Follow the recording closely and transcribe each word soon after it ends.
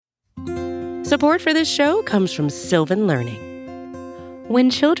Support for this show comes from Sylvan Learning. When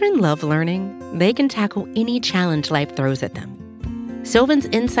children love learning, they can tackle any challenge life throws at them. Sylvan's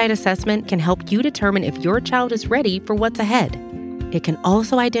Insight Assessment can help you determine if your child is ready for what's ahead. It can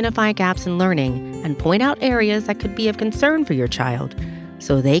also identify gaps in learning and point out areas that could be of concern for your child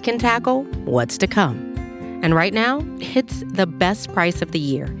so they can tackle what's to come. And right now, it's the best price of the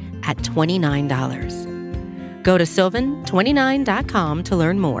year at $29. Go to sylvan29.com to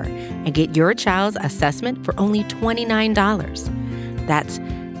learn more and get your child's assessment for only $29. That's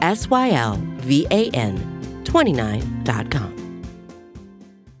SYLVAN 29.com.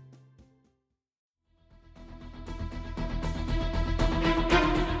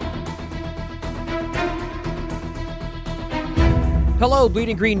 Hello,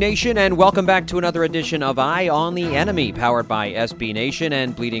 Bleeding Green Nation, and welcome back to another edition of Eye on the Enemy, powered by SB Nation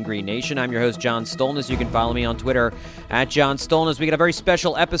and Bleeding Green Nation. I'm your host, John Stolnis. You can follow me on Twitter at John Stolnis. We got a very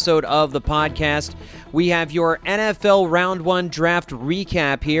special episode of the podcast. We have your NFL Round 1 draft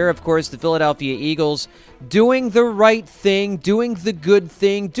recap here. Of course, the Philadelphia Eagles doing the right thing, doing the good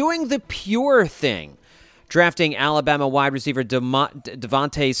thing, doing the pure thing. Drafting Alabama wide receiver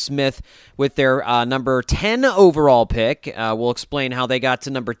Devontae Smith with their number 10 overall pick. We'll explain how they got to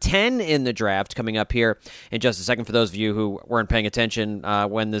number 10 in the draft coming up here in just a second for those of you who weren't paying attention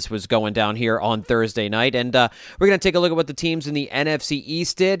when this was going down here on Thursday night. And we're going to take a look at what the teams in the NFC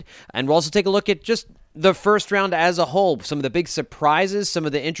East did, and we'll also take a look at just the first round as a whole, some of the big surprises, some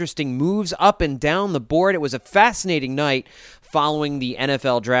of the interesting moves up and down the board. It was a fascinating night following the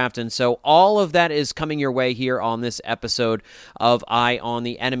NFL draft, and so all of that is coming your way here on this episode of Eye on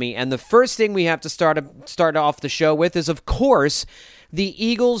the Enemy. And the first thing we have to start off the show with is, of course, the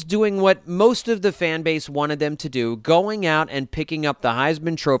Eagles doing what most of the fan base wanted them to do, going out and picking up the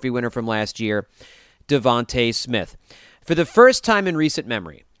Heisman Trophy winner from last year, Devontae Smith. For the first time in recent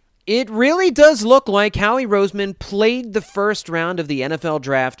memory, it really does look like Howie Roseman played the first round of the NFL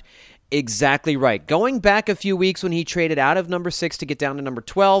draft exactly right. Going back a few weeks when he traded out of number 6 to get down to number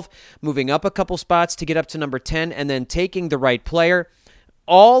 12, moving up a couple spots to get up to number 10, and then taking the right player,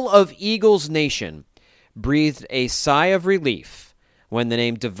 all of Eagles Nation breathed a sigh of relief when the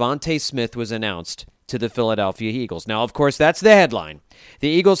name Devontae Smith was announced to the Philadelphia Eagles. Now, of course, that's the headline. The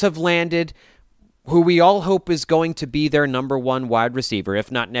Eagles have landed who we all hope is going to be their number 1 wide receiver,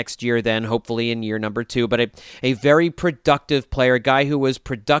 if not next year, then hopefully in year number 2, but a very productive player, a guy who was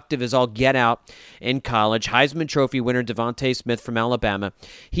productive as all get out in college, Heisman Trophy winner Devontae Smith from Alabama.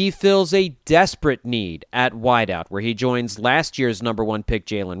 He fills a desperate need at wideout, where he joins last year's number 1 pick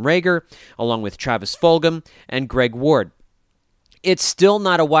Jalen Reagor, along with Travis Fulgham and Greg Ward. It's still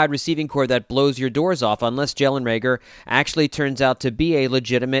not a wide receiving core that blows your doors off unless Jalen Reagor actually turns out to be a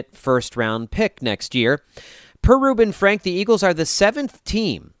legitimate first-round pick next year. Per Reuben Frank, the Eagles are the 7th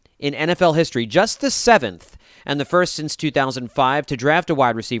team in NFL history, just the 7th, and the first since 2005 to draft a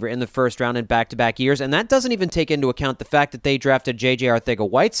wide receiver in the first round in back-to-back years, and that doesn't even take into account the fact that they drafted J.J.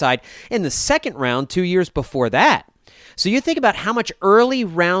 Arcega-Whiteside in the second round 2 years before that. So you think about how much early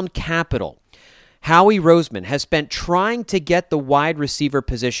round capital Howie Roseman has spent trying to get the wide receiver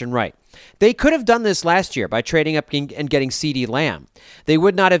position right. They could have done this last year by trading up and getting CeeDee Lamb. They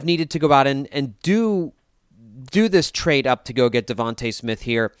would not have needed to go out and do this trade up to go get Devontae Smith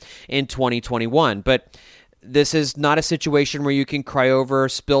here in 2021. But this is not a situation where you can cry over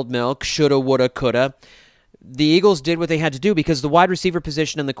spilled milk, shoulda, woulda, coulda. The Eagles did what they had to do because the wide receiver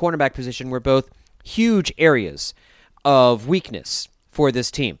position and the cornerback position were both huge areas of weakness for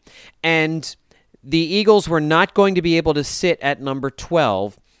this team. And the Eagles were not going to be able to sit at number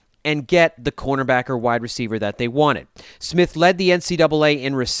 12 and get the cornerback or wide receiver that they wanted. Smith led the NCAA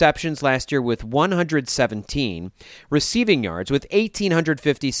in receptions last year with 117, receiving yards with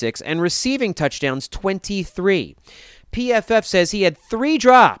 1,856, and receiving touchdowns 23. PFF says he had 3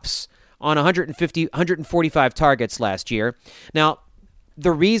 drops on 145 targets last year. Now,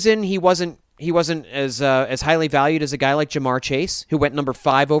 the reason he wasn't as highly valued as a guy like Jamar Chase, who went number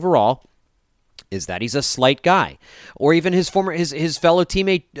 5 overall, is that he's a slight guy. Or even his fellow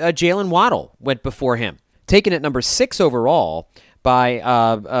teammate Jalen Waddle went before him. Taken at number 6 overall by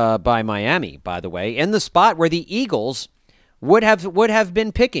Miami, by the way, in the spot where the Eagles would have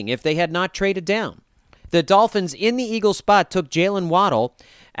been picking if they had not traded down. The Dolphins in the Eagles spot took Jalen Waddle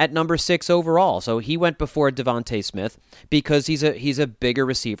at number 6 overall. So he went before Devontae Smith because he's a bigger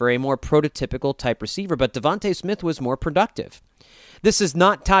receiver, a more prototypical type receiver. But Devontae Smith was more productive. This is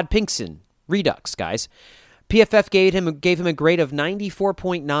not Todd Pinkson Redux, guys. PFF gave him a grade of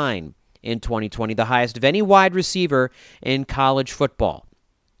 94.9 in 2020, the highest of any wide receiver in college football.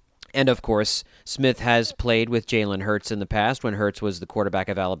 And, of course, Smith has played with Jalen Hurts in the past when Hurts was the quarterback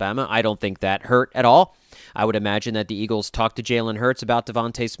of Alabama. I don't think that hurt at all. I would imagine that the Eagles talked to Jalen Hurts about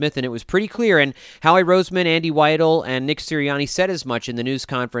Devontae Smith, and it was pretty clear. And Howie Roseman, Andy Weidel, and Nick Sirianni said as much in the news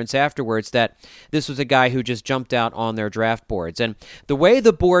conference afterwards that this was a guy who just jumped out on their draft boards. And the way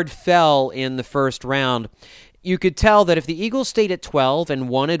the board fell in the first round, you could tell that if the Eagles stayed at 12 and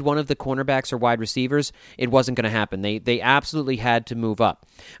wanted one of the cornerbacks or wide receivers, it wasn't going to happen. They absolutely had to move up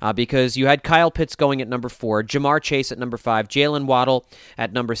because you had Kyle Pitts going at number 4, Jamar Chase at number 5, Jalen Waddle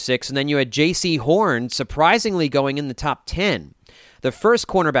at number 6, and then you had J.C. Horn surprisingly going in the top 10. The first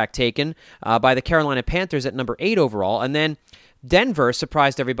cornerback taken by the Carolina Panthers at number 8 overall, and then Denver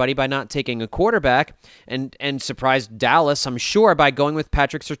surprised everybody by not taking a quarterback and surprised Dallas, I'm sure, by going with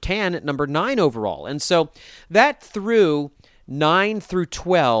Patrick Surtain at number 9 overall. And so that threw 9 through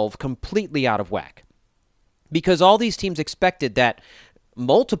 12 completely out of whack because all these teams expected that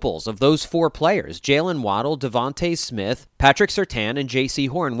multiples of those 4 players, Jalen Waddle, Devontae Smith, Patrick Surtain, and J.C.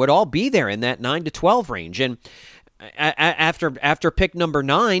 Horn, would all be there in that 9 to 12 range. And after pick number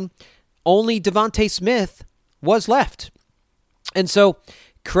 9, only Devontae Smith was left. And so,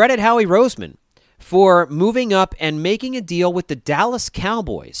 credit Howie Roseman for moving up and making a deal with the Dallas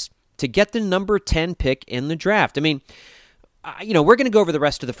Cowboys to get the number 10 pick in the draft. I mean, we're going to go over the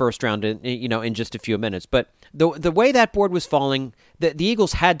rest of the first round in just a few minutes, but the way that board was falling, the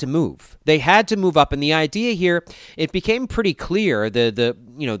Eagles had to move. They had to move up, and the idea here, it became pretty clear. The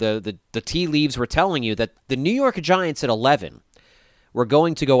tea leaves were telling you that the New York Giants at 11 were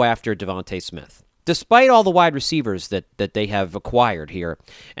going to go after Devontae Smith. Despite all the wide receivers that they have acquired here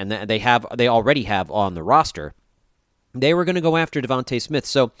and that they already have on the roster, they were going to go after Devontae Smith.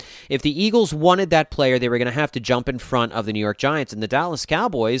 So if the Eagles wanted that player, they were going to have to jump in front of the New York Giants. And the Dallas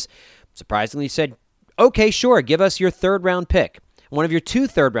Cowboys surprisingly said, okay, sure, give us your third-round pick. One of your 2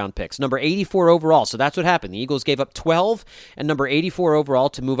 third-round picks, number 84 overall. So that's what happened. The Eagles gave up 12 and number 84 overall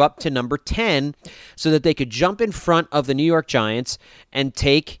to move up to number 10 so that they could jump in front of the New York Giants and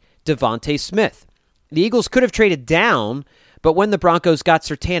take Devontae Smith. The Eagles could have traded down, but when the Broncos got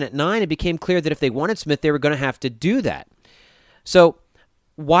Surtain at 9, it became clear that if they wanted Smith, they were going to have to do that. So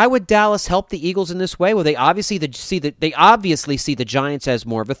why would Dallas help the Eagles in this way? Well, they obviously see the Giants as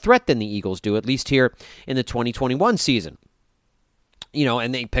more of a threat than the Eagles do, at least here in the 2021 season.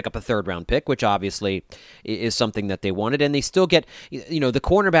 And they pick up a third-round pick, which obviously is something that they wanted. And they still get, the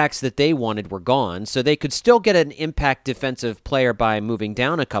cornerbacks that they wanted were gone, so they could still get an impact defensive player by moving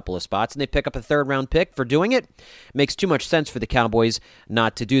down a couple of spots, and they pick up a third-round pick for doing it. It makes too much sense for the Cowboys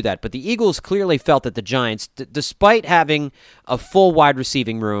not to do that. But the Eagles clearly felt that the Giants, despite having a full wide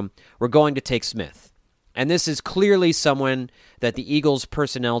receiving room, were going to take Smith. And this is clearly someone that the Eagles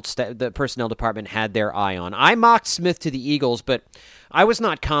the personnel department had their eye on. I mocked Smith to the Eagles, but I was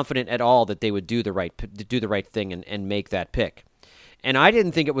not confident at all that they would do the right thing and make that pick. And I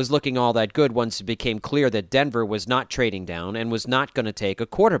didn't think it was looking all that good once it became clear that Denver was not trading down and was not going to take a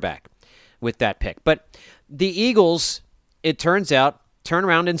quarterback with that pick. But the Eagles, it turns out, turn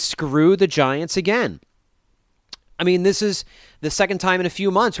around and screw the Giants again. I mean, this is the second time in a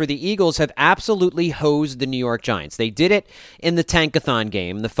few months where the Eagles have absolutely hosed the New York Giants. They did it in the Tankathon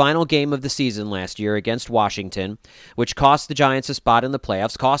game, the final game of the season last year against Washington, which cost the Giants a spot in the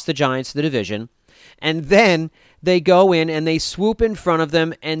playoffs, cost the Giants the division. And then they go in and they swoop in front of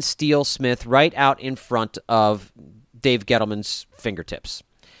them and steal Smith right out in front of Dave Gettleman's fingertips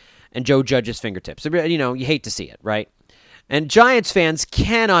and Joe Judge's fingertips. You hate to see it, right? And Giants fans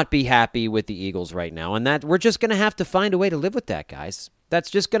cannot be happy with the Eagles right now, and that we're just going to have to find a way to live with that, guys. That's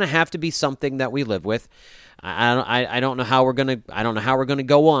just going to have to be something that we live with. I don't know how we're going to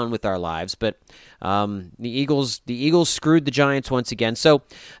go on with our lives, but the Eagles screwed the Giants once again. So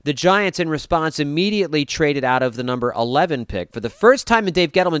the Giants, in response, immediately traded out of the number 11 pick. For the first time in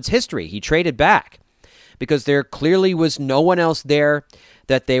Dave Gettleman's history, he traded back because there clearly was no one else there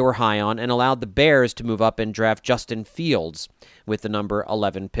that they were high on, and allowed the Bears to move up and draft Justin Fields with the number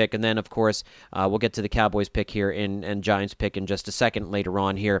 11 pick. And then, of course, we'll get to the Cowboys pick here and Giants pick in just a second later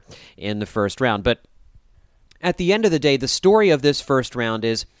on here in the first round. But at the end of the day, the story of this first round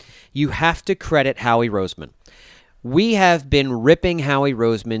is you have to credit Howie Roseman. We have been ripping Howie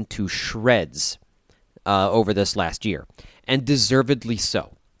Roseman to shreds over this last year, and deservedly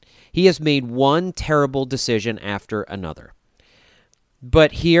so. He has made one terrible decision after another.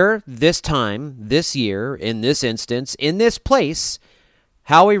 But here, this time, this year, in this instance, in this place,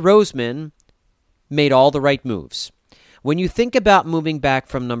 Howie Roseman made all the right moves. When you think about moving back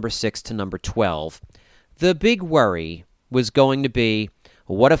from number 6 to number 12, the big worry was going to be,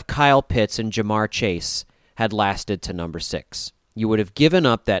 what if Kyle Pitts and Jamar Chase had lasted to number 6? you would have given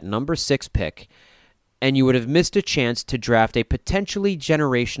up that number 6 pick, and you would have missed a chance to draft a potentially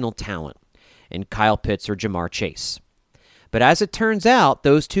generational talent in Kyle Pitts or Jamar Chase. But as it turns out,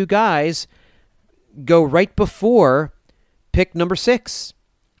 those two guys go right before pick number 6.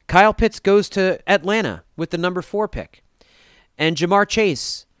 Kyle Pitts goes to Atlanta with the number 4 pick. And Jamar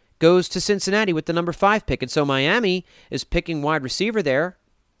Chase goes to Cincinnati with the number 5 pick. And so Miami is picking wide receiver there,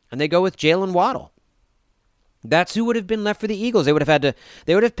 and they go with Jalen Waddle. That's who would have been left for the Eagles. They would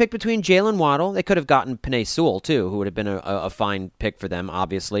have picked between Jalen Waddle. They could have gotten Penei Sewell, too, who would have been a fine pick for them,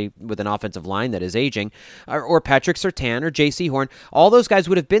 obviously, with an offensive line that is aging. Or Patrick Surtain or J.C. Horn. All those guys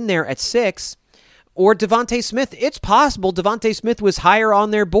would have been there at 6. Or Devontae Smith. It's possible Devontae Smith was higher on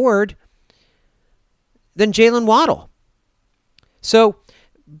their board than Jalen Waddle. So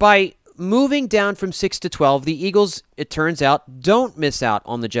by moving down from 6 to 12, the Eagles, it turns out, don't miss out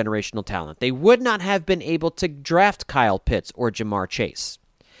on the generational talent. They would not have been able to draft Kyle Pitts or Jamar Chase.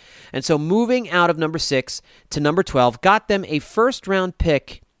 And so moving out of number 6 to number 12 got them a first-round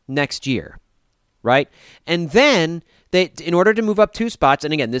pick next year, right? And then in order to move up 2 spots,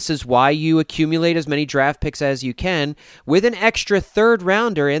 and again, this is why you accumulate as many draft picks as you can, with an extra third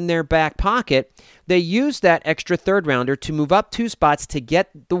rounder in their back pocket, they used that extra third rounder to move up 2 spots to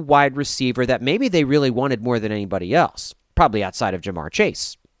get the wide receiver that maybe they really wanted more than anybody else, probably outside of Jamar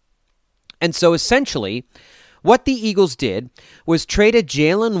Chase. And so essentially, what the Eagles did was trade a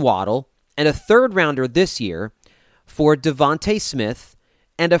Jalen Waddle and a third rounder this year for Devontae Smith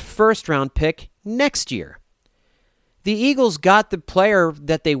and a first-round pick next year. The Eagles got the player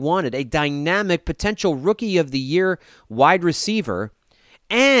that they wanted, a dynamic potential rookie of the year wide receiver,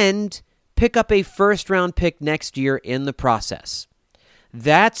 and pick up a first-round pick next year in the process.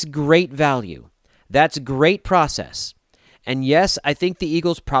 That's great value. That's great process. And yes, I think the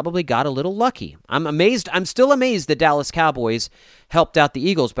Eagles probably got a little lucky. I'm still amazed the Dallas Cowboys helped out the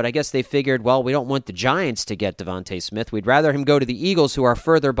Eagles, but I guess they figured, well, we don't want the Giants to get Devontae Smith. We'd rather him go to the Eagles, who are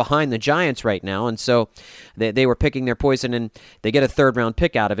further behind the Giants right now. And so they were picking their poison, and they get a third-round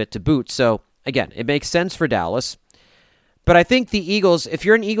pick out of it to boot. So, again, it makes sense for Dallas. But I think the Eagles, if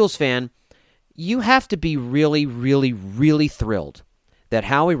you're an Eagles fan, you have to be really, really, really thrilled that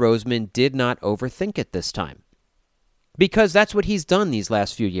Howie Roseman did not overthink it this time. Because that's what he's done these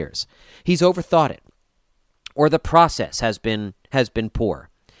last few years. He's overthought it. Or the process has been poor.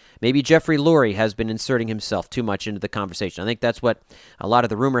 Maybe Jeffrey Lurie has been inserting himself too much into the conversation. I think that's what a lot of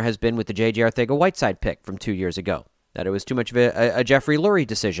the rumor has been with the J.J. Arcega-Whiteside pick from 2 years ago, that it was too much of a Jeffrey Lurie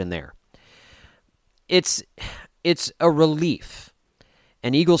decision there. It's a relief.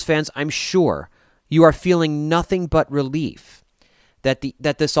 And Eagles fans, I'm sure you are feeling nothing but relief that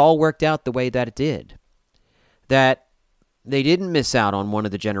this all worked out the way that it did. That they didn't miss out on one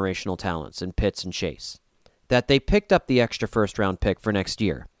of the generational talents in Pitts and Chase. That they picked up the extra first-round pick for next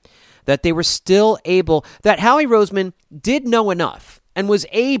year. That they were still able, that Howie Roseman did know enough and was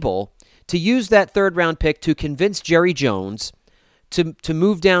able to use that third-round pick to convince Jerry Jones to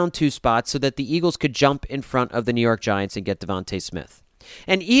move down 2 spots so that the Eagles could jump in front of the New York Giants and get Devontae Smith.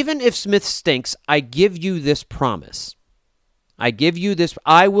 And even if Smith stinks, I give you this promise.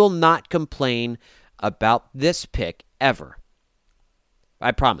 I will not complain about this pick ever.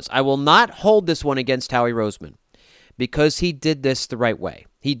 I promise. I will not hold this one against Howie Roseman because he did this the right way.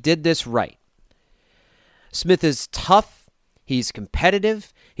 He did this right. Smith is tough. He's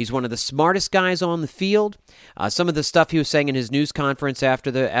competitive. He's one of the smartest guys on the field. Some of the stuff he was saying in his news conference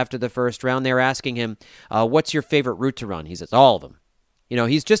after the first round, they were asking him, what's your favorite route to run? He says, all of them. You know,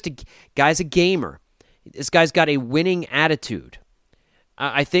 he's just a gamer. This guy's got a winning attitude.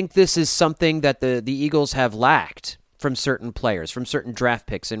 I think this is something that the Eagles have lacked from certain players, from certain draft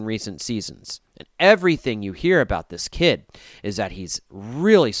picks in recent seasons. And everything you hear about this kid is that he's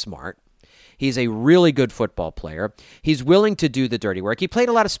really smart. He's a really good football player. He's willing to do the dirty work. He played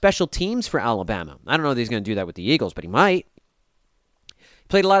a lot of special teams for Alabama. I don't know if he's going to do that with the Eagles, but he might. He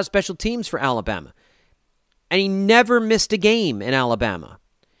played a lot of special teams for Alabama. And he never missed a game in Alabama.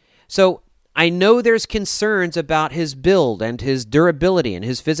 So I know there's concerns about his build and his durability and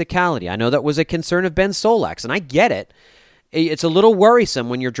his physicality. I know that was a concern of Ben Solak's, and I get it. It's a little worrisome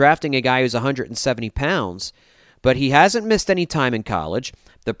when you're drafting a guy who's 170 pounds, but he hasn't missed any time in college.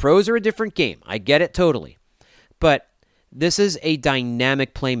 The pros are a different game. I get it totally. But this is a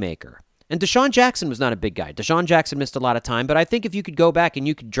dynamic playmaker. And Deshaun Jackson was not a big guy. Deshaun Jackson missed a lot of time, but I think if you could go back and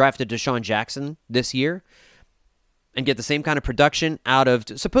you could draft a Deshaun Jackson this year and get the same kind of production out of,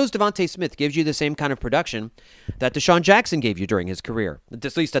 suppose Devontae Smith gives you the same kind of production that Deshaun Jackson gave you during his career,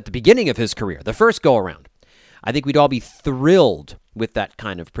 at least at the beginning of his career, the first go-around. I think we'd all be thrilled with that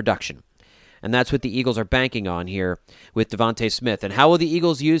kind of production. And that's what the Eagles are banking on here with DeVonta Smith. And how will the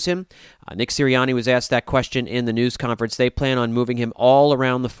Eagles use him? Nick Sirianni was asked that question in the news conference. They plan on moving him all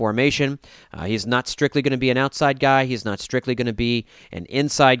around the formation. He's not strictly going to be an outside guy. He's not strictly going to be an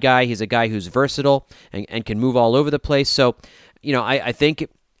inside guy. He's a guy who's versatile and can move all over the place. So, I think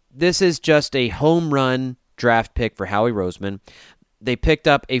this is just a home run draft pick for Howie Roseman. They picked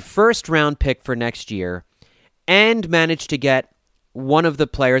up a first-round pick for next year and managed to get one of the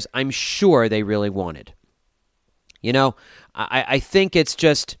players I'm sure they really wanted. I think it's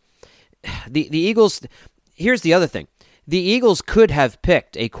just the Eagles. Here's the other thing. The Eagles could have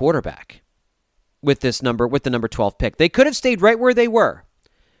picked a quarterback with the number 12 pick. They could have stayed right where they were.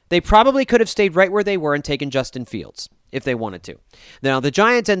 They probably could have stayed right where they were and taken Justin Fields if they wanted to. Now, the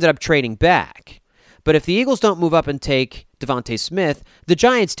Giants ended up trading back. But if the Eagles don't move up and take DeVonta Smith, the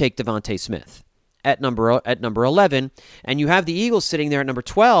Giants take DeVonta Smith at number 11, and you have the Eagles sitting there at number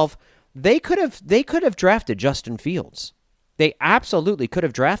 12. They could have drafted Justin Fields. They absolutely could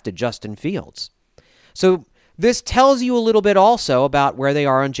have drafted Justin Fields. So this tells you a little bit also about where they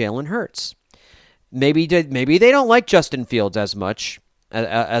are on Jalen Hurts. Maybe they don't like Justin Fields as much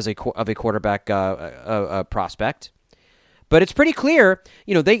as a quarterback prospect. But it's pretty clear,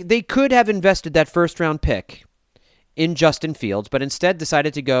 they could have invested that first-round pick in Justin Fields, but instead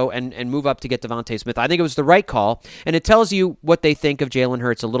decided to go and move up to get DeVonta Smith. I think it was the right call, and it tells you what they think of Jalen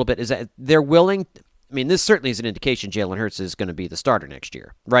Hurts a little bit, is that they're willing. This certainly is an indication Jalen Hurts is going to be the starter next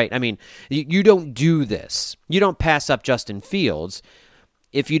year, right? You don't do this. You don't pass up Justin Fields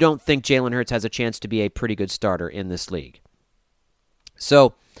if you don't think Jalen Hurts has a chance to be a pretty good starter in this league.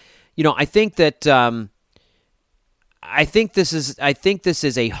 So, I think that I think this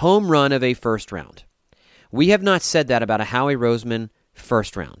is a home run of a first round. We have not said that about a Howie Roseman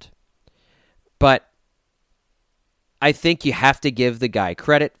first round. But I think you have to give the guy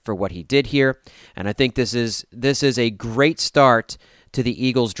credit for what he did here, and I think this is a great start to the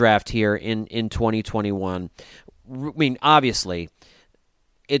Eagles draft here in 2021. Obviously,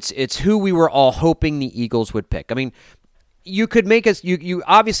 it's who we were all hoping the Eagles would pick. You could you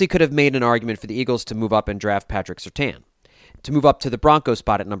obviously could have made an argument for the Eagles to move up and draft Patrick Surtain, to move up to the Broncos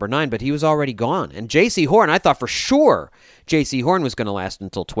spot at number 9, but he was already gone. And J.C. Horn, I thought for sure J.C. Horn was going to last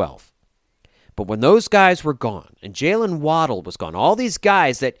until 12. But when those guys were gone, and Jalen Waddle was gone, all these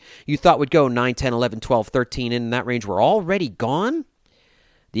guys that you thought would go 9, 10, 11, 12, 13 in that range were already gone,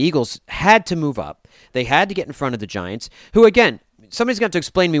 the Eagles had to move up. They had to get in front of the Giants, who, again, somebody's got to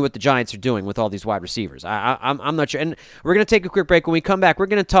explain to me what the Giants are doing with all these wide receivers. I'm not sure. And we're going to take a quick break. When we come back, we're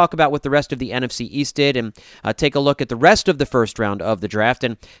going to talk about what the rest of the NFC East did and take a look at the rest of the first round of the draft.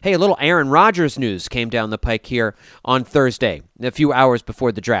 And, hey, a little Aaron Rodgers news came down the pike here on Thursday, a few hours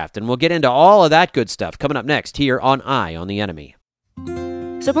before the draft. And we'll get into all of that good stuff coming up next here on Eye on the Enemy.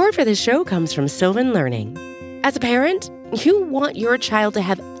 Support for this show comes from Sylvan Learning. As a parent, you want your child to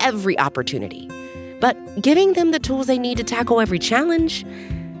have every opportunity. But giving them the tools they need to tackle every challenge,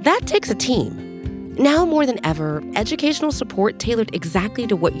 that takes a team. Now more than ever, educational support tailored exactly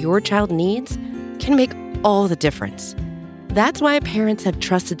to what your child needs can make all the difference. That's why parents have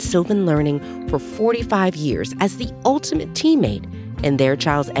trusted Sylvan Learning for 45 years as the ultimate teammate in their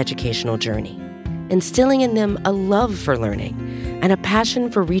child's educational journey, instilling in them a love for learning and a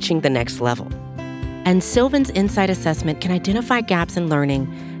passion for reaching the next level. And Sylvan's Insight Assessment can identify gaps in learning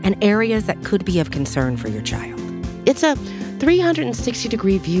and areas that could be of concern for your child. It's a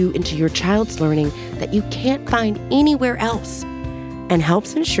 360-degree view into your child's learning that you can't find anywhere else, and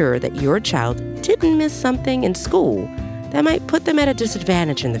helps ensure that your child didn't miss something in school that might put them at a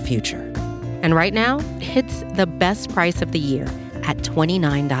disadvantage in the future. And right now, it's the best price of the year at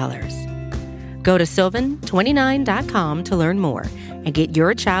 $29. Go to sylvan29.com to learn more and get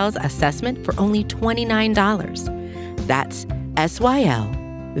your child's assessment for only $29. That's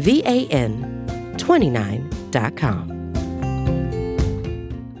SYLVAN29.com.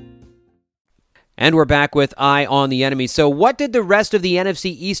 And we're back with Eye on the Enemy. So what did the rest of the NFC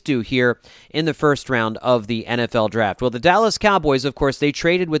East do here in the first round of the NFL draft? Well, the Dallas Cowboys, of course, they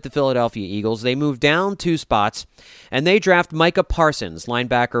traded with the Philadelphia Eagles. They moved down 2 spots, and they draft Micah Parsons,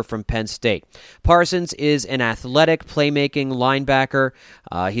 linebacker from Penn State. Parsons is an athletic, playmaking linebacker.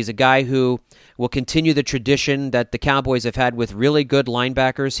 He's a guy who will continue the tradition that the Cowboys have had with really good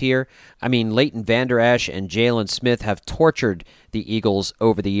linebackers here. Leighton Vander Esch and Jalen Smith have tortured the Eagles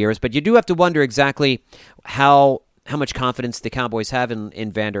over the years, but you do have to wonder exactly how how much confidence the Cowboys have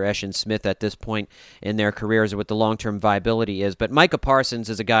in Vander Esch and Smith at this point in their careers, or what the long-term viability is. But Micah Parsons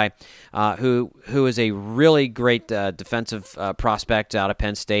is a guy who is a really great defensive prospect out of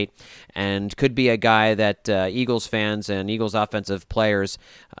Penn State, and could be a guy that Eagles fans and Eagles offensive players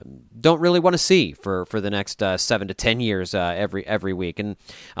don't really want to see for the next 7 to 10 years every week. And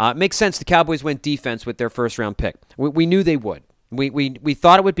it makes sense the Cowboys went defense with their first-round pick. We knew they would. We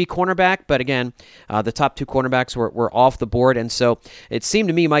thought it would be cornerback, but again, the top 2 cornerbacks were off the board, and so it seemed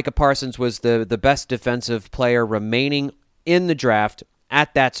to me Micah Parsons was the best defensive player remaining in the draft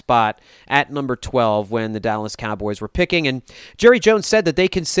at that spot at number 12 when the Dallas Cowboys were picking. And Jerry Jones said that they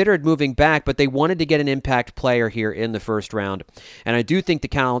considered moving back, but they wanted to get an impact player here in the first round. And I do think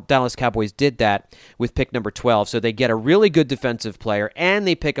the Dallas Cowboys did that with pick number 12. So they get a really good defensive player, and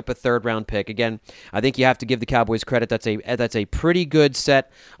they pick up a third-round pick. Again, I think you have to give the Cowboys credit. That's a pretty good set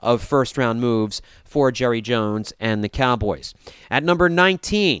of first-round moves for Jerry Jones and the Cowboys. At number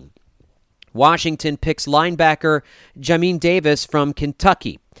 19, Washington picks linebacker Jamin Davis from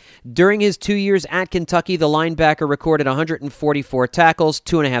Kentucky. During his 2 years at Kentucky, the linebacker recorded 144 tackles,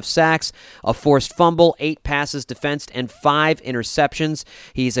 2.5 sacks, a forced fumble, 8 passes defensed, and 5 interceptions.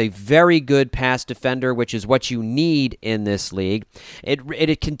 He's a very good pass defender, which is what you need in this league.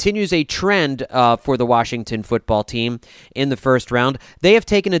 It continues a trend for the Washington football team in the first round. They have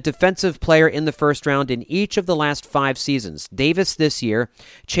taken a defensive player in the first round in each of the last 5 seasons. Davis this year,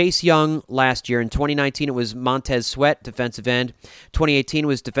 Chase Young last year. In 2019, it was Montez Sweat, defensive end. 2018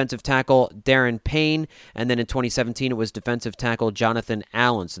 was defensive tackle Darren Payne, and then in 2017 it was defensive tackle Jonathan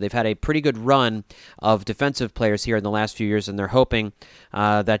Allen. So they've had a pretty good run of defensive players here in the last few years, and they're hoping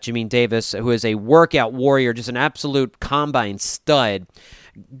that Jamin Davis, who is a workout warrior, just an absolute combine stud,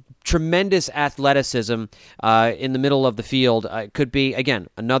 tremendous athleticism in the middle of the field, could be, again,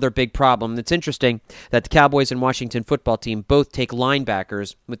 another big problem. It's interesting that the Cowboys and Washington football team both take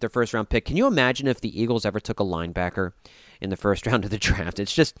linebackers with their first-round pick. Can you imagine if the Eagles ever took a linebacker in the first round of the draft?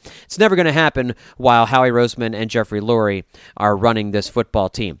 It's never going to happen while Howie Roseman and Jeffrey Lurie are running this football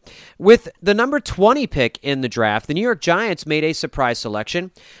team. With the number 20 pick in the draft, the New York Giants made a surprise selection.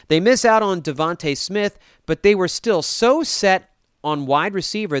 They miss out on Devontae Smith, but they were still so set on wide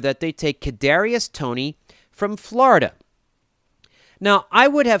receiver that they take Kadarius Toney from Florida. Now, I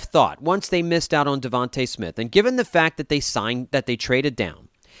would have thought once they missed out on Devontae Smith, and given the fact that they traded down,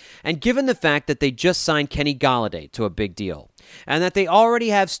 and given the fact that they just signed Kenny Golladay to a big deal, and that they already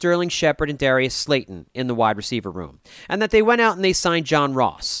have Sterling Shepard and Darius Slayton in the wide receiver room, and that they went out and they signed John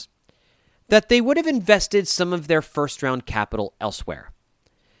Ross, that they would have invested some of their first-round capital elsewhere.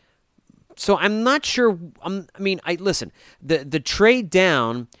 So I'm not sure. Listen, the trade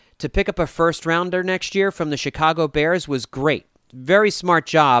down to pick up a first-rounder next year from the Chicago Bears was great. Very smart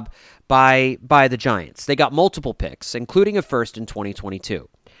job by the Giants. They got multiple picks, including a first in 2022.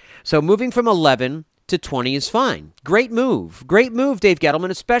 So moving from 11 to 20 is fine. Great move. Great move, Dave Gettleman,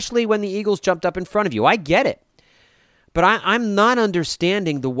 especially when the Eagles jumped up in front of you. I get it. But I'm not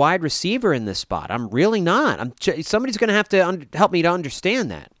understanding the wide receiver in this spot. I'm really not. Somebody's going to have to help me to understand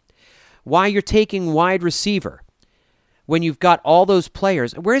that. Why you're taking wide receiver when you've got all those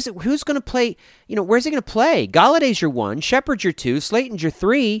players. Who's going to play? Where's he going to play? Galladay's your 1, Shepard's your 2, Slayton's your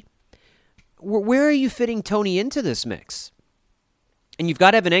 3. Where are you fitting Toney into this mix? And you've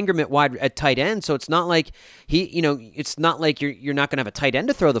got Evan Engram at tight end, so it's not like it's not like you're not going to have a tight end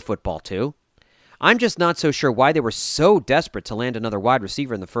to throw the football to. I'm just not so sure why they were so desperate to land another wide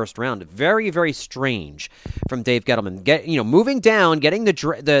receiver in the first round. Very, very strange from Dave Gettleman. Moving down, getting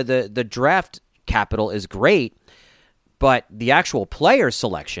the draft capital is great, but the actual player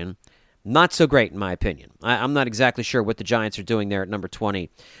selection, not so great in my opinion. I'm not exactly sure what the Giants are doing there at number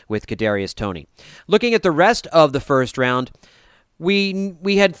 20 with Kadarius Toney. Looking at the rest of the first round,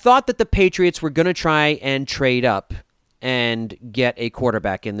 we had thought that the Patriots were going to try and trade up and get a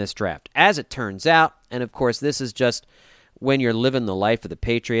quarterback in this draft. As it turns out, and of course this is just when you're living the life of the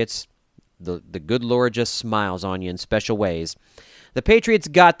Patriots, the good Lord just smiles on you in special ways. The Patriots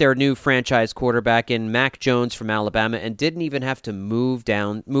got their new franchise quarterback in Mac Jones from Alabama and didn't even have to move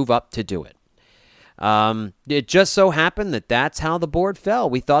up to do it. It just so happened that that's how the board fell.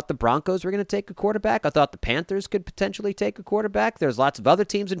 We thought the Broncos were going to take a quarterback. I thought the Panthers could potentially take a quarterback. There's lots of other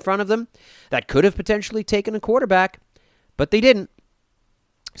teams in front of them that could have potentially taken a quarterback, but they didn't.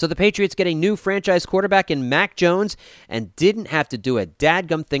 So the Patriots get a new franchise quarterback in Mac Jones and didn't have to do a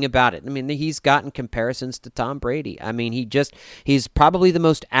dadgum thing about it. I mean, he's gotten comparisons to Tom Brady. I mean, he's probably the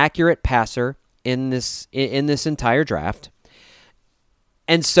most accurate passer in this entire draft.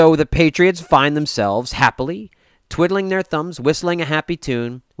 And so the Patriots find themselves happily twiddling their thumbs, whistling a happy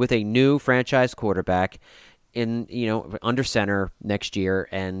tune with a new franchise quarterback under center next year,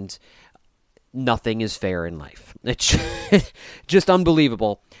 and nothing is fair in life. It's just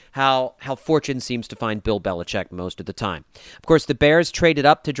unbelievable how fortune seems to find Bill Belichick most of the time. Of course, the Bears traded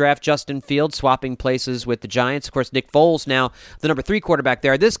up to draft Justin Fields, swapping places with the Giants. Of course, Nick Foles now the number 3 quarterback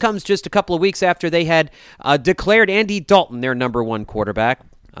there. This comes just a couple of weeks after they had declared Andy Dalton their number 1 quarterback.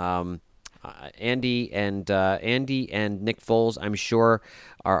 Andy and Nick Foles, I'm sure,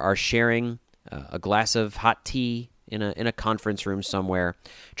 are sharing a glass of hot tea in a conference room somewhere,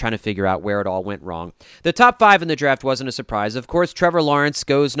 trying to figure out where it all went wrong. The top 5 in the draft wasn't a surprise. Of course, Trevor Lawrence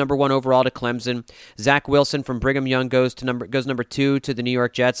goes number 1 overall to Clemson. Zach Wilson from Brigham Young goes number 2 to the New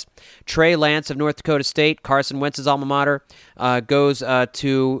York Jets. Trey Lance of North Dakota State, Carson Wentz's alma mater, goes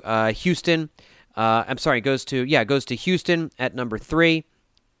to Houston. Goes to Houston at number 3.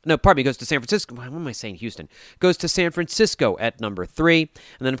 No, pardon me, goes to San Francisco. What am I saying, Houston? Goes to San Francisco at number 3.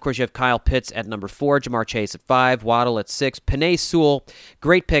 And then, of course, you have Kyle Pitts at number 4, Jamar Chase at 5, Waddle at 6, Penei Sewell,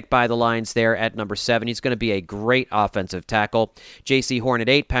 great pick by the Lions there at number 7. He's going to be a great offensive tackle. J.C. Horn at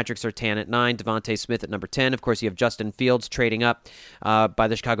 8, Patrick Surtain at 9, Devontae Smith at number 10. Of course, you have Justin Fields trading up by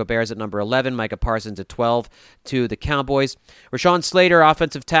the Chicago Bears at number 11, Micah Parsons at 12 to the Cowboys. Rashawn Slater,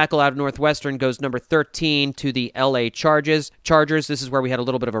 offensive tackle out of Northwestern, goes number 13 to the L.A. Chargers. This is where we had a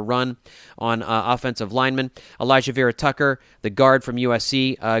little bit of a run on offensive linemen. Elijah Vera Tucker, the guard from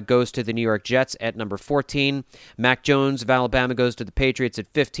USC, goes to the New York Jets at number 14. Mac Jones of Alabama goes to the Patriots at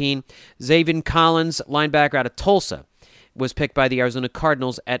 15. Zaven Collins, linebacker out of Tulsa, was picked by the Arizona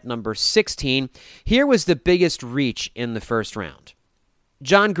Cardinals at number 16. Here was the biggest reach in the first round.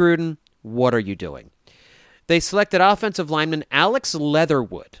 John Gruden, what are you doing? They selected offensive lineman Alex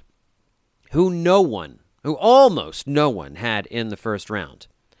Leatherwood, who almost no one had in the first round,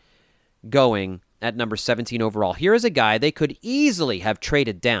 going at number 17 overall. Here is a guy they could easily have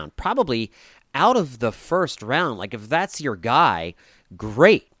traded down, probably out of the first round. Like, if that's your guy,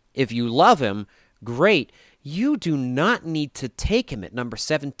 great. If you love him, great. You do not need to take him at number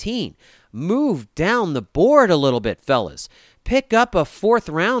 17. Move down the board a little bit, fellas. Pick up a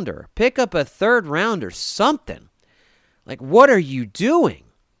 4th rounder. Pick up a 3rd rounder, something. Like, what are you doing?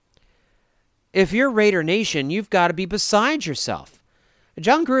 If you're Raider Nation, you've got to be beside yourself.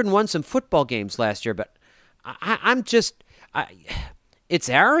 John Gruden won some football games last year, but it's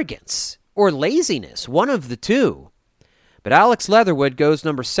arrogance or laziness, one of the two. But Alex Leatherwood goes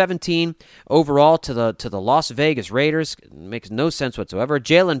number 17 overall to the Las Vegas Raiders. It makes no sense whatsoever.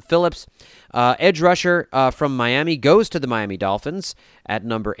 Jalen Phillips, edge rusher from Miami, goes to the Miami Dolphins at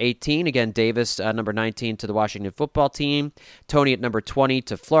number 18. Again, Davis, number 19, to the Washington football team. Tony at number 20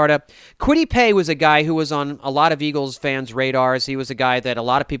 to Florida. Kwity Paye was a guy who was on a lot of Eagles fans' radars. He was a guy that a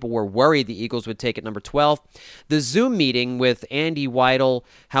lot of people were worried the Eagles would take at number 12. The Zoom meeting with Andy Weidel,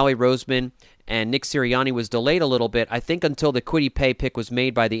 Howie Roseman, and Nick Sirianni was delayed a little bit, I think, until the Kwity Paye pick was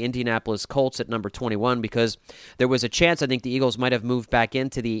made by the Indianapolis Colts at number 21, because there was a chance I think the Eagles might have moved back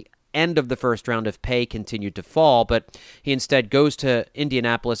into the end of the first round if Paye continued to fall, but he instead goes to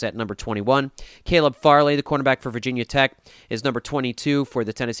Indianapolis at number 21. Caleb Farley, the cornerback for Virginia Tech, is number 22 for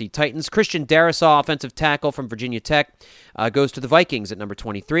the Tennessee Titans. Christian Darrisaw, offensive tackle from Virginia Tech, goes to the Vikings at number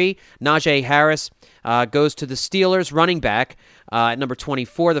 23. Najee Harris goes to the Steelers, running back, at number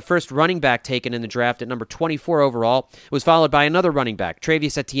 24. The first running back taken in the draft at number 24 overall was followed by another running back.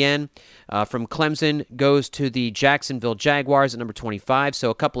 Travis Etienne from Clemson goes to the Jacksonville Jaguars at number 25. So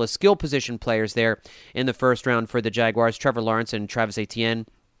a couple of skill position players there in the first round for the Jaguars, Trevor Lawrence and Travis Etienne.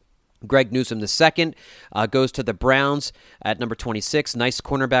 Greg Newsome II goes to the Browns at number 26. Nice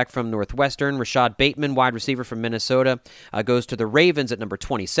cornerback from Northwestern. Rashad Bateman, wide receiver from Minnesota, goes to the Ravens at number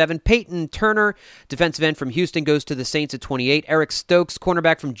 27. Peyton Turner, defensive end from Houston, goes to the Saints at 28. Eric Stokes,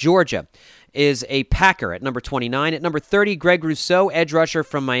 cornerback from Georgia, is a Packer at number 29. At number 30, Greg Rousseau, edge rusher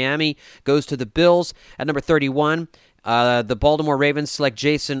from Miami, goes to the Bills. At number 31, the Baltimore Ravens select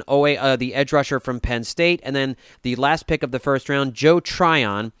Jason Owe, the edge rusher from Penn State. And then the last pick of the first round, Joe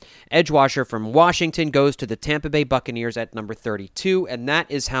Tryon, edge rusher from Washington, goes to the Tampa Bay Buccaneers at number 32. And that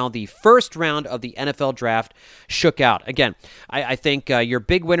is how the first round of the NFL draft shook out. Again, I think your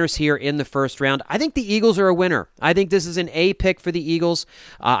big winners here in the first round. I think the Eagles are a winner. I think this is an A pick for the Eagles.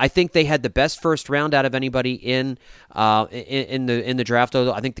 I think they had the best first round out of anybody in the draft.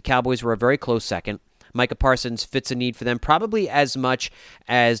 Although I think the Cowboys were a very close second. Micah Parsons fits a need for them probably as much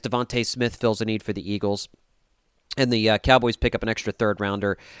as Devontae Smith fills a need for the Eagles. And the Cowboys pick up an extra third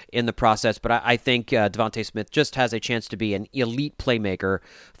rounder in the process. But I think Devontae Smith just has a chance to be an elite playmaker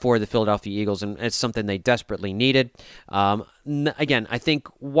for the Philadelphia Eagles, and it's something they desperately needed. Again, I think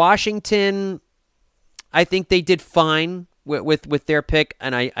Washington, I think they did fine with their pick,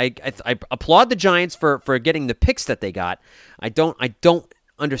 and I applaud the Giants for getting the picks that they got. I don't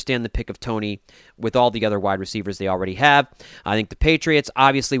understand the pick of Toney with all the other wide receivers they already have. I think the Patriots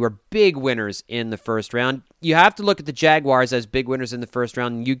obviously were big winners in the first round. You have to look at the Jaguars as big winners in the first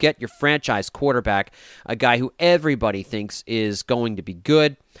round, and you get your franchise quarterback, a guy who everybody thinks is going to be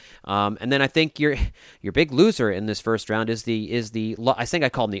good. And then I think your big loser in this first round is the I think I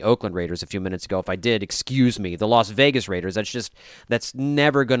called them the Oakland Raiders a few minutes ago. If I did, excuse me, the Las Vegas Raiders. That's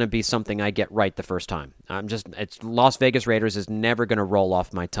never going to be something I get right the first time. It's Las Vegas Raiders is never going to roll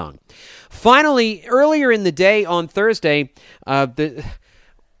off my tongue. Finally, earlier in the day on Thursday, it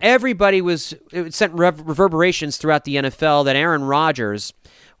sent reverberations throughout the NFL that Aaron Rodgers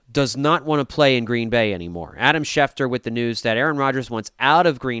does not want to play in Green Bay anymore. Adam Schefter with the news that Aaron Rodgers wants out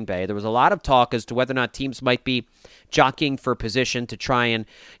of Green Bay. There was a lot of talk as to whether or not teams might be jockeying for position to try and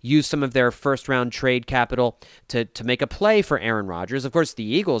use some of their first-round trade capital to make a play for Aaron Rodgers. Of course, the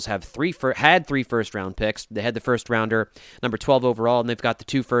Eagles had three first-round picks. They had the first-rounder, number 12 overall, and they've got the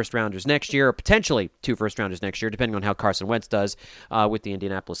 2 first-rounders next year, or potentially 2 first-rounders next year, depending on how Carson Wentz does with the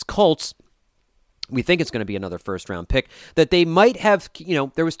Indianapolis Colts. We think it's going to be another first-round pick that they might have,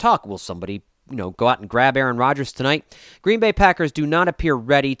 there was talk, will somebody, go out and grab Aaron Rodgers tonight? Green Bay Packers do not appear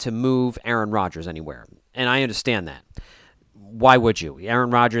ready to move Aaron Rodgers anywhere, and I understand that. Why would you?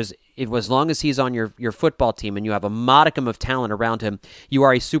 Aaron Rodgers, as long as he's on your football team and you have a modicum of talent around him, you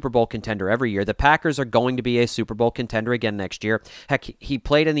are a Super Bowl contender every year. The Packers are going to be a Super Bowl contender again next year. Heck, he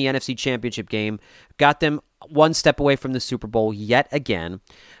played in the NFC Championship game, got them one step away from the Super Bowl yet again,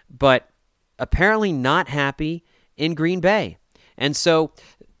 but apparently not happy in Green Bay. And so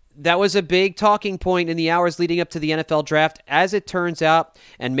that was a big talking point in the hours leading up to the NFL draft, as it turns out.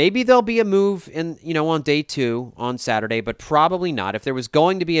 And maybe there'll be a move on day 2 on Saturday, but probably not. If there was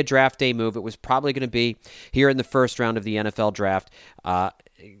going to be a draft day move, it was probably going to be here in the first round of the NFL draft.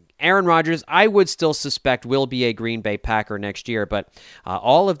 Aaron Rodgers, I would still suspect, will be a Green Bay Packer next year, but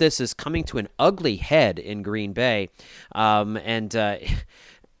all of this is coming to an ugly head in Green Bay.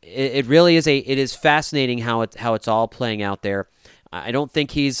 It really is it is fascinating how it's all playing out there. I don't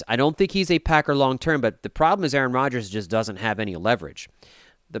think he's a Packer long term, but the problem is Aaron Rodgers just doesn't have any leverage.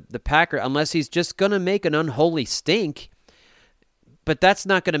 The Packer, unless he's just going to make an unholy stink, but that's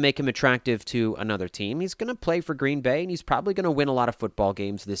not going to make him attractive to another team. He's going to play for Green Bay, and he's probably going to win a lot of football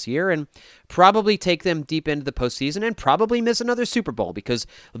games this year and probably take them deep into the postseason and probably miss another Super Bowl, because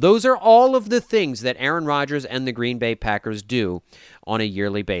those are all of the things that Aaron Rodgers and the Green Bay Packers do on a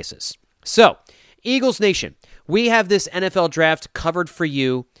yearly basis. So, Eagles Nation, we have this NFL draft covered for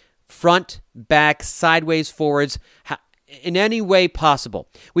you, front, back, sideways, forwards, in any way possible.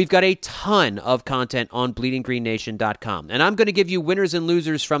 We've got a ton of content on bleedinggreennation.com, and I'm going to give you winners and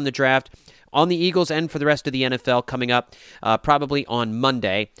losers from the draft on the Eagles and for the rest of the NFL coming up probably on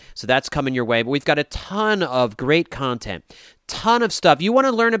Monday, so that's coming your way. But we've got a ton of great content, ton of stuff. You want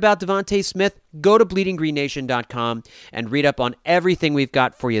to learn about Devontae Smith? Go to bleedinggreennation.com and read up on everything we've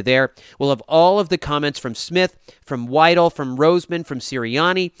got for you there. We'll have all of the comments from Smith, from Weidl, from Roseman, from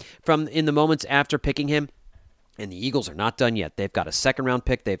Sirianni, from in the moments after picking him. And the Eagles are not done yet. They've got a second-round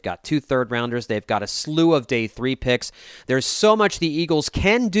pick. They've got 2 third-rounders. They've got a slew of day 3 picks. There's so much the Eagles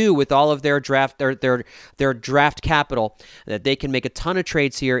can do with all of their draft capital that they can make a ton of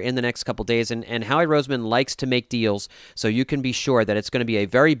trades here in the next couple days. And Howie Roseman likes to make deals, so you can be sure that it's going to be a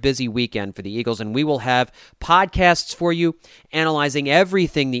very busy weekend for the Eagles. And we will have podcasts for you analyzing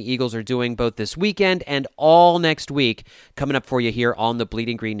everything the Eagles are doing both this weekend and all next week coming up for you here on the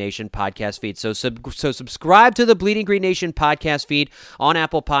Bleeding Green Nation podcast feed. So subscribe to the Bleeding Green Nation podcast feed on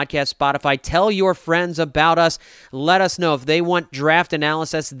Apple Podcasts, Spotify. Tell your friends about us. Let us know if they want draft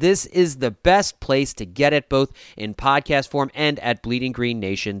analysis. This is the best place to get it, both in podcast form and at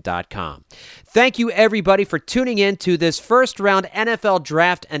bleedinggreennation.com. Thank you, everybody, for tuning in to this first-round NFL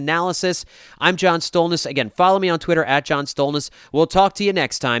draft analysis. I'm John Stolnis. Again, follow me on Twitter at John Stolnis. We'll talk to you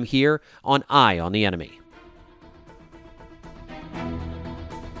next time here on Eye on the Enemy.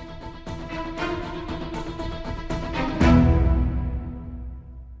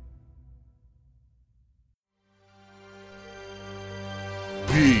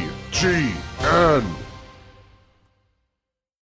 BGN.